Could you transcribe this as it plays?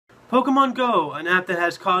Pokémon GO, an app that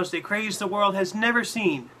has caused a craze the world has never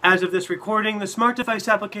seen. As of this recording, the smart device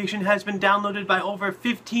application has been downloaded by over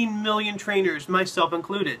 15 million trainers, myself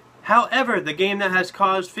included. However, the game that has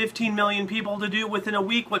caused 15 million people to do within a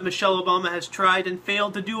week what Michelle Obama has tried and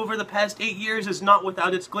failed to do over the past 8 years is not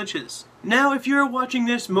without its glitches. Now, if you're watching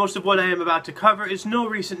this, most of what I am about to cover is no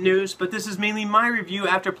recent news, but this is mainly my review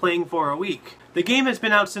after playing for a week. The game has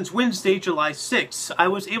been out since Wednesday, July 6th. I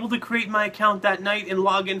was able to create my account that night and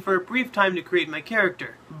log in for a brief time to create my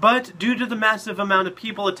character. But due to the massive amount of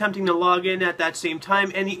people attempting to log in at that same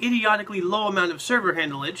time and the idiotically low amount of server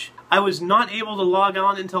handleage, I was not able to log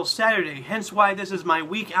on until Saturday, hence why this is my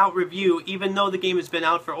week out review even though the game has been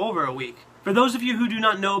out for over a week. For those of you who do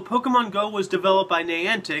not know, Pokémon GO was developed by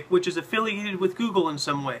Niantic, which is affiliated with Google in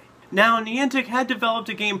some way. Now, Niantic had developed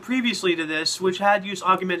a game previously to this, which had used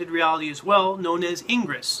augmented reality as well, known as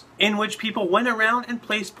Ingress, in which people went around and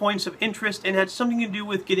placed points of interest and had something to do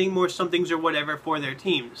with getting more somethings or whatever for their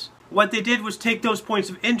teams. What they did was take those points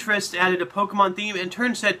of interest, added a Pokemon theme, and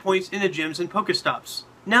turned said points into gyms and Pokestops.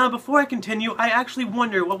 Now, before I continue, I actually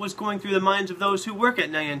wonder what was going through the minds of those who work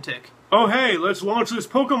at Niantic. Oh hey, let's launch this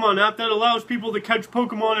Pokemon app that allows people to catch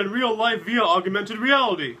Pokemon in real life via augmented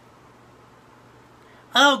reality.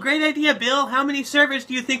 Oh, great idea, Bill. How many servers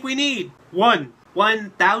do you think we need? 1.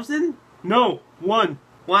 1,000? No, 1.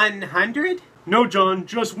 100? No, John,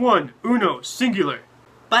 just 1. Uno, singular.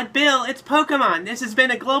 But Bill, it's Pokemon. This has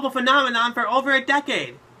been a global phenomenon for over a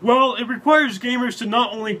decade. Well, it requires gamers to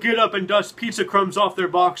not only get up and dust pizza crumbs off their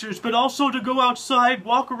boxers, but also to go outside,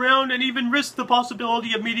 walk around, and even risk the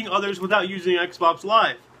possibility of meeting others without using Xbox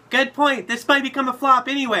Live. Good point. This might become a flop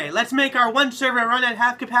anyway. Let's make our one server run at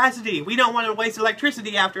half capacity. We don't want to waste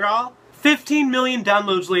electricity after all. 15 million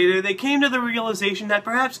downloads later, they came to the realization that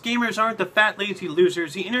perhaps gamers aren't the fat, lazy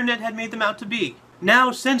losers the internet had made them out to be.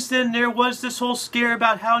 Now, since then, there was this whole scare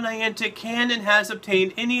about how Niantic can and has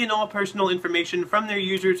obtained any and all personal information from their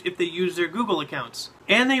users if they use their Google accounts.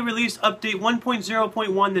 And they released update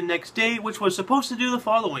 1.0.1 the next day, which was supposed to do the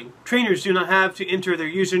following. Trainers do not have to enter their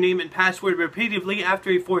username and password repeatedly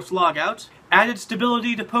after a forced logout, added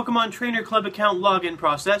stability to Pokemon Trainer Club account login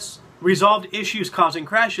process, resolved issues causing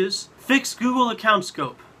crashes, fixed Google account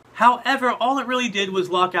scope. However, all it really did was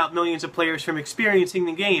lock out millions of players from experiencing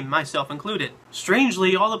the game, myself included.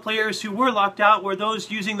 Strangely, all the players who were locked out were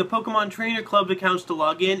those using the Pokemon Trainer Club accounts to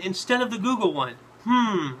log in instead of the Google one.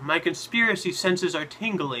 My conspiracy senses are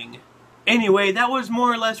tingling. Anyway, that was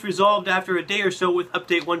more or less resolved after a day or so with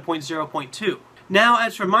update 1.0.2. Now,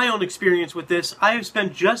 as for my own experience with this, I have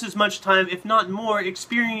spent just as much time, if not more,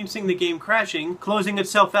 experiencing the game crashing, closing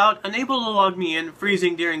itself out, unable to log me in,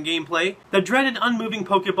 freezing during gameplay, the dreaded unmoving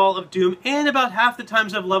Pokeball of Doom, and about half the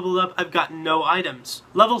times I've leveled up, I've gotten no items.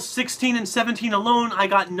 Levels 16 and 17 alone, I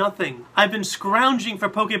got nothing. I've been scrounging for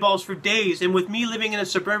Pokeballs for days, and with me living in a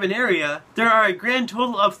suburban area, there are a grand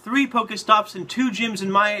total of 3 Pokestops and 2 gyms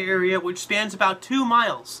in my area, which spans about 2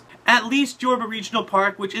 miles. At least Yorba Regional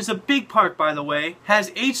Park, which is a big park by the way,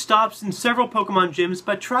 has 8 stops and several Pokemon gyms,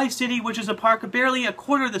 but Tri-City, which is a park barely a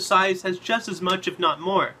quarter the size, has just as much if not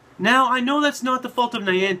more. Now, I know that's not the fault of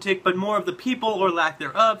Niantic, but more of the people, or lack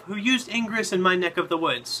thereof, who used Ingress in my neck of the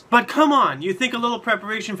woods. But come on, you think a little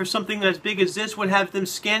preparation for something as big as this would have them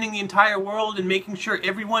scanning the entire world and making sure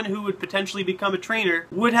everyone who would potentially become a trainer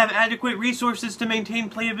would have adequate resources to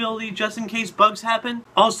maintain playability just in case bugs happen?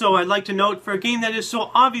 Also, I'd like to note, for a game that is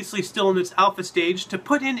so obviously still in its alpha stage, to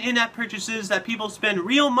put in in-app purchases that people spend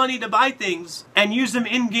real money to buy things and use them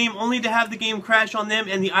in-game only to have the game crash on them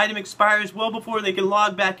and the item expires well before they can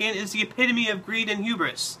log back in is the epitome of greed and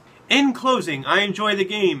hubris. In closing, I enjoy the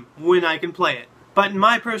game when I can play it. But in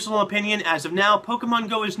my personal opinion, as of now, Pokemon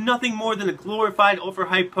GO is nothing more than a glorified,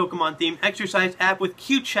 overhyped Pokemon-themed exercise app with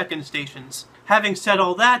cute check-in stations. Having said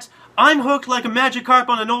all that, I'm hooked like a Magikarp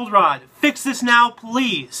on an old rod. Fix this now,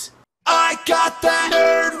 please! I got that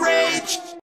nerd rage!